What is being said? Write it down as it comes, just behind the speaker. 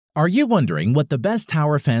Are you wondering what the best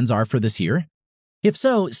tower fans are for this year? If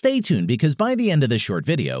so, stay tuned because by the end of this short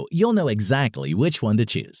video, you'll know exactly which one to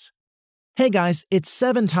choose. Hey guys, it's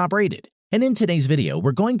 7 Top Rated, and in today's video,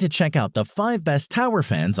 we're going to check out the 5 best tower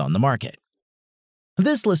fans on the market.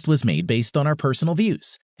 This list was made based on our personal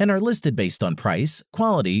views and are listed based on price,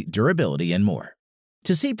 quality, durability, and more.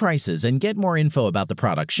 To see prices and get more info about the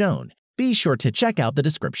product shown, be sure to check out the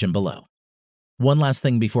description below. One last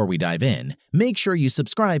thing before we dive in, make sure you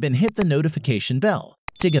subscribe and hit the notification bell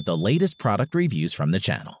to get the latest product reviews from the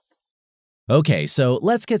channel. Okay, so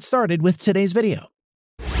let's get started with today's video.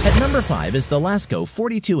 At number 5 is the Lasco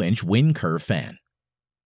 42-inch Wind Curve Fan.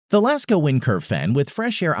 The Lasco Wind Curve Fan with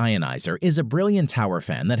Fresh Air Ionizer is a brilliant tower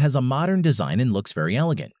fan that has a modern design and looks very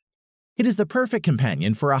elegant. It is the perfect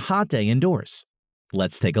companion for a hot day indoors.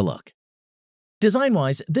 Let's take a look.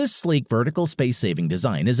 Design-wise, this sleek vertical space-saving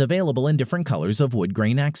design is available in different colors of wood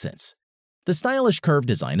grain accents. The stylish curved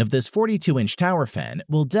design of this 42-inch tower fan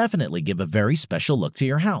will definitely give a very special look to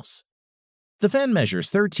your house. The fan measures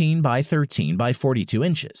 13 by 13 by 42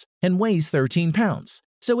 inches and weighs 13 pounds,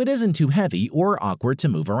 so it isn't too heavy or awkward to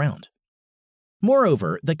move around.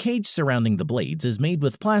 Moreover, the cage surrounding the blades is made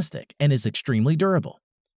with plastic and is extremely durable.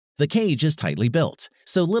 The cage is tightly built,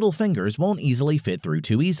 so little fingers won't easily fit through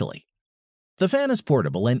too easily. The fan is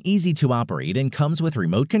portable and easy to operate and comes with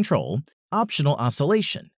remote control, optional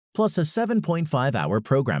oscillation, plus a 7.5-hour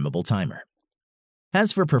programmable timer.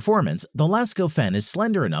 As for performance, the Lasco fan is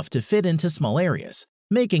slender enough to fit into small areas,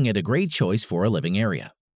 making it a great choice for a living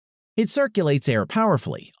area. It circulates air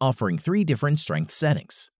powerfully, offering 3 different strength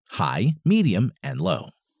settings: high, medium, and low.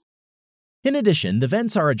 In addition, the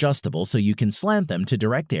vents are adjustable so you can slant them to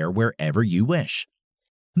direct air wherever you wish.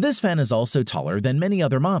 This fan is also taller than many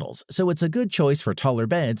other models, so it's a good choice for taller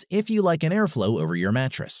beds if you like an airflow over your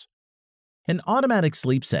mattress. An automatic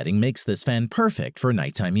sleep setting makes this fan perfect for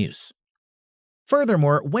nighttime use.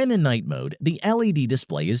 Furthermore, when in night mode, the LED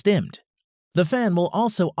display is dimmed. The fan will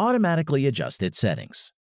also automatically adjust its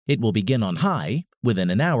settings. It will begin on high, within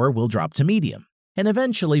an hour will drop to medium, and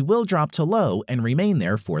eventually will drop to low and remain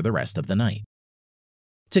there for the rest of the night.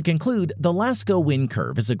 To conclude, the Lasco Wind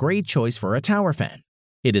Curve is a great choice for a tower fan.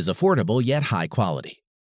 It is affordable yet high quality.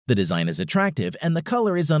 The design is attractive and the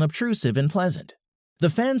color is unobtrusive and pleasant.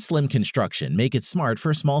 The fan's slim construction make it smart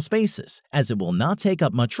for small spaces, as it will not take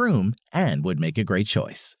up much room and would make a great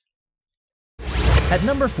choice. At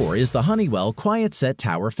number 4 is the Honeywell Quiet Set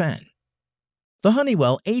Tower Fan. The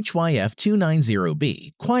Honeywell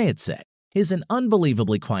HYF290B Quiet Set is an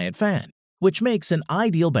unbelievably quiet fan, which makes an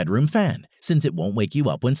ideal bedroom fan since it won't wake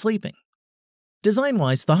you up when sleeping.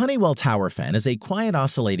 Design-wise, the Honeywell Tower Fan is a quiet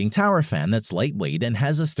oscillating tower fan that's lightweight and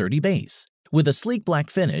has a sturdy base, with a sleek black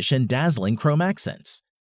finish and dazzling chrome accents.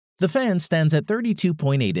 The fan stands at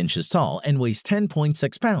 32.8 inches tall and weighs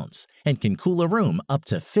 10.6 pounds and can cool a room up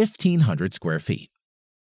to 1,500 square feet.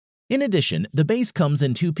 In addition, the base comes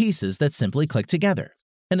in 2 pieces that simply click together,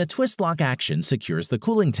 and a twist-lock action secures the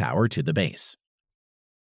cooling tower to the base.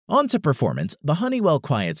 On to performance, the Honeywell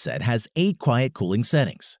Quiet Set has 8 quiet cooling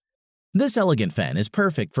settings. This elegant fan is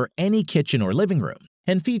perfect for any kitchen or living room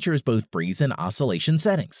and features both breeze and oscillation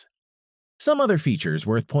settings. Some other features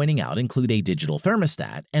worth pointing out include a digital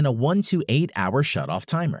thermostat and a 1 to 8 hour shut-off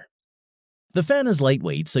timer. The fan is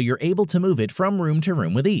lightweight, so you're able to move it from room to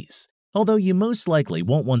room with ease, although you most likely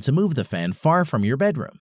won't want to move the fan far from your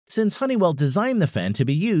bedroom, since Honeywell designed the fan to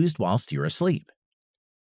be used whilst you're asleep.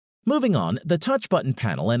 Moving on, the touch button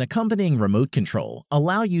panel and accompanying remote control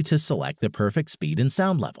allow you to select the perfect speed and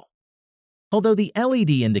sound level. Although the LED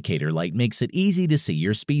indicator light makes it easy to see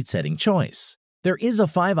your speed setting choice, there is a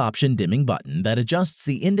 5-option dimming button that adjusts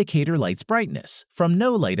the indicator light's brightness from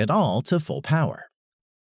no light at all to full power.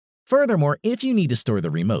 Furthermore, if you need to store the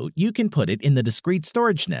remote, you can put it in the discrete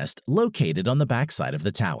storage nest located on the back side of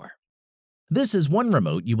the tower. This is one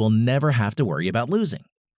remote you will never have to worry about losing.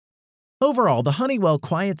 Overall, the Honeywell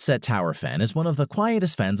Quiet Set Tower Fan is one of the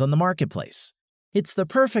quietest fans on the marketplace. It's the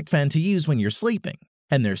perfect fan to use when you're sleeping,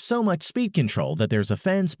 and there's so much speed control that there's a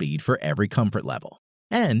fan speed for every comfort level,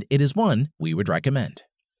 and it is one we would recommend.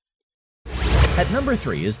 At number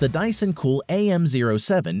 3 is the Dyson Cool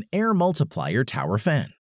AM07 Air Multiplier Tower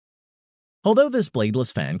Fan. Although this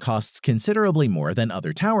bladeless fan costs considerably more than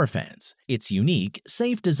other tower fans, its unique,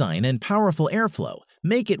 safe design and powerful airflow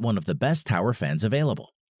make it one of the best tower fans available.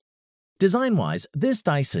 Design-wise, this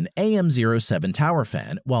Dyson AM07 tower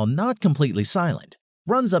fan, while not completely silent,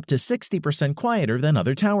 runs up to 60% quieter than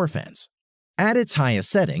other tower fans. At its highest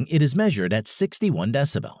setting, it is measured at 61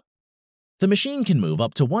 decibel. The machine can move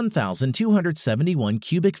up to 1,271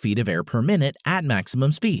 cubic feet of air per minute at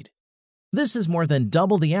maximum speed. This is more than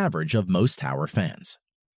double the average of most tower fans.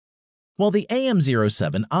 While the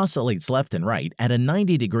AM07 oscillates left and right at a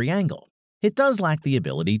 90-degree angle, it does lack the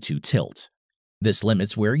ability to tilt. This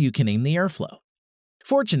limits where you can aim the airflow.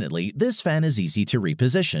 Fortunately, this fan is easy to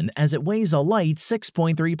reposition as it weighs a light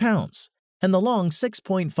 6.3 pounds, and the long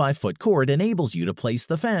 6.5-foot cord enables you to place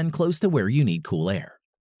the fan close to where you need cool air.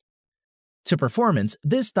 To performance,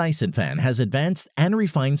 this Dyson fan has advanced and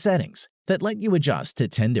refined settings that let you adjust to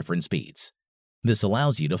 10 different speeds. This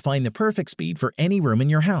allows you to find the perfect speed for any room in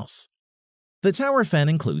your house. The tower fan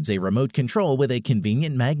includes a remote control with a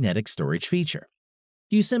convenient magnetic storage feature.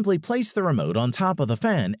 You simply place the remote on top of the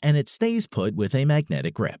fan and it stays put with a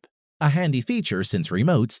magnetic grip, a handy feature since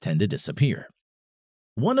remotes tend to disappear.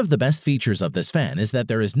 One of the best features of this fan is that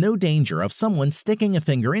there is no danger of someone sticking a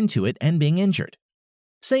finger into it and being injured.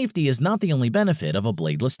 Safety is not the only benefit of a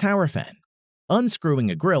bladeless tower fan.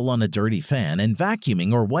 Unscrewing a grill on a dirty fan and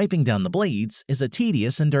vacuuming or wiping down the blades is a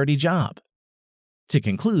tedious and dirty job. To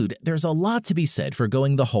conclude, there's a lot to be said for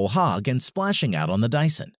going the whole hog and splashing out on the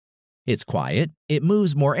Dyson. It's quiet, it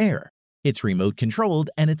moves more air, it's remote controlled,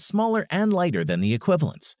 and it's smaller and lighter than the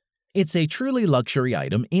equivalents. It's a truly luxury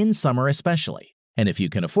item in summer especially, and if you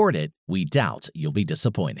can afford it, we doubt you'll be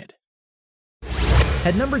disappointed.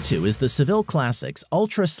 At number 2 is the Seville Classics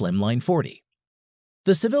Ultra Slimline 40.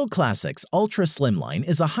 The Seville Classics Ultra Slimline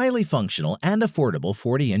is a highly functional and affordable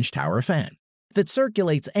 40-inch tower fan that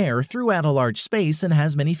circulates air throughout a large space and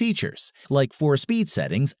has many features, like 4 speed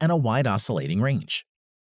settings and a wide oscillating range.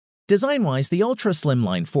 Design-wise, the Ultra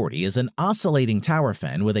Slimline 40 is an oscillating tower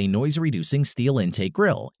fan with a noise-reducing steel intake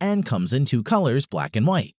grill and comes in 2 colors, black and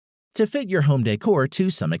white, to fit your home decor to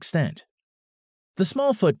some extent. The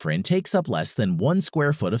small footprint takes up less than 1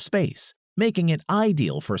 square foot of space, making it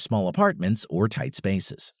ideal for small apartments or tight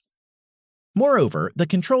spaces. Moreover, the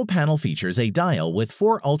control panel features a dial with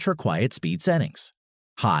 4 ultra-quiet speed settings: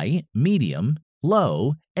 high, medium,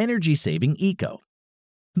 low, energy-saving, eco.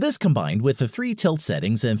 This combined with the 3 tilt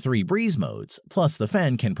settings and 3 breeze modes, plus the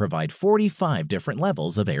fan can provide 45 different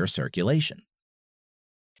levels of air circulation.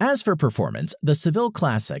 As for performance, the Seville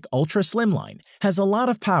Classic Ultra Slimline has a lot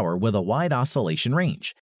of power with a wide oscillation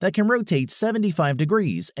range that can rotate 75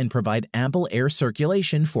 degrees and provide ample air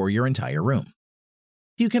circulation for your entire room.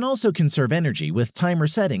 You can also conserve energy with timer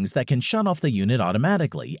settings that can shut off the unit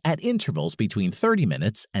automatically at intervals between 30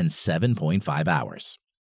 minutes and 7.5 hours.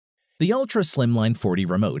 The Ultra Slimline 40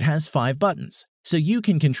 remote has 5 buttons, so you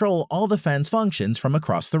can control all the fan's functions from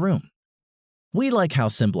across the room. We like how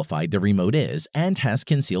simplified the remote is and has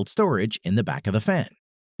concealed storage in the back of the fan,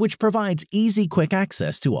 which provides easy, quick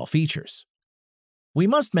access to all features. We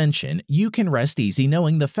must mention you can rest easy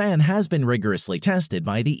knowing the fan has been rigorously tested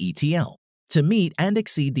by the ETL to meet and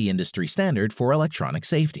exceed the industry standard for electronic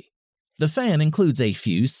safety. The fan includes a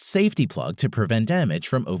fused safety plug to prevent damage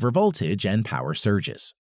from overvoltage and power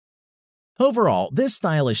surges. Overall, this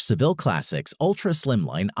stylish Seville Classics Ultra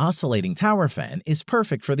Slimline oscillating tower fan is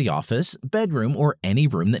perfect for the office, bedroom, or any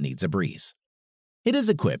room that needs a breeze. It is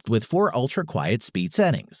equipped with 4 ultra-quiet speed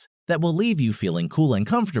settings that will leave you feeling cool and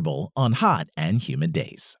comfortable on hot and humid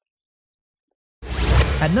days.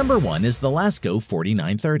 At number 1 is the Lasco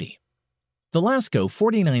 4930. The Lasco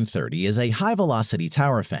 4930 is a high-velocity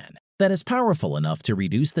tower fan that is powerful enough to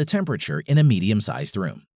reduce the temperature in a medium-sized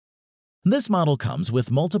room. This model comes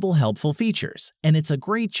with multiple helpful features, and it's a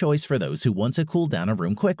great choice for those who want to cool down a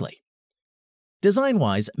room quickly.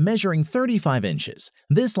 Design-wise, measuring 35 inches,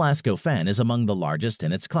 this Lasco fan is among the largest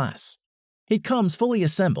in its class. It comes fully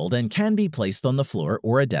assembled and can be placed on the floor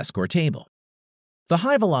or a desk or table. The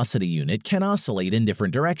high-velocity unit can oscillate in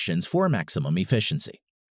different directions for maximum efficiency.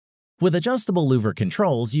 With adjustable louver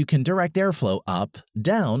controls, you can direct airflow up,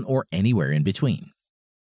 down, or anywhere in between.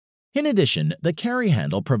 In addition, the carry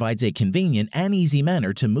handle provides a convenient and easy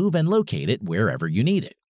manner to move and locate it wherever you need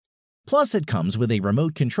it. Plus, it comes with a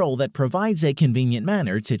remote control that provides a convenient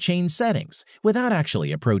manner to change settings without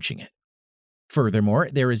actually approaching it. Furthermore,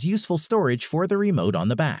 there is useful storage for the remote on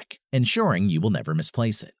the back, ensuring you will never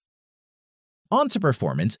misplace it. On to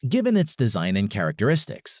performance. Given its design and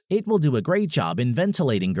characteristics, it will do a great job in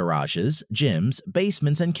ventilating garages, gyms,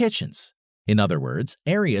 basements, and kitchens. In other words,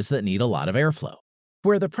 areas that need a lot of airflow,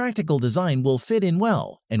 where the practical design will fit in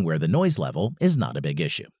well and where the noise level is not a big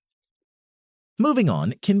issue. Moving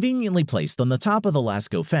on, conveniently placed on the top of the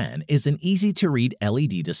Lasco fan is an easy-to-read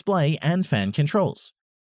LED display and fan controls.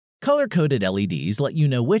 Color-coded LEDs let you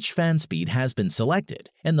know which fan speed has been selected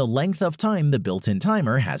and the length of time the built-in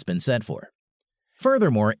timer has been set for.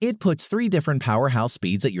 Furthermore, it puts 3 different powerhouse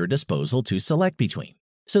speeds at your disposal to select between,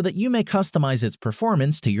 so that you may customize its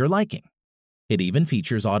performance to your liking. It even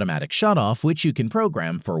features automatic shutoff, which you can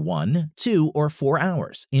program for 1, 2, or 4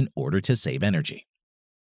 hours in order to save energy.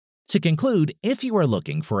 To conclude, if you are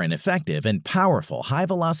looking for an effective and powerful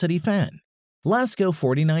high-velocity fan, Lasko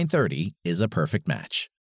 4930 is a perfect match.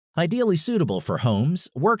 Ideally suitable for homes,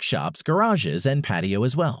 workshops, garages, and patio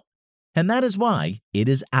as well. And that is why it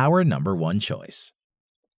is our #1 choice.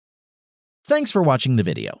 Thanks for watching the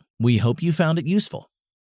video. We hope you found it useful.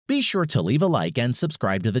 Be sure to leave a like and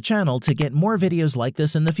subscribe to the channel to get more videos like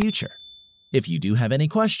this in the future. If you do have any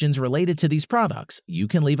questions related to these products, you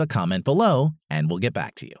can leave a comment below and we'll get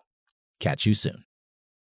back to you. Catch you soon.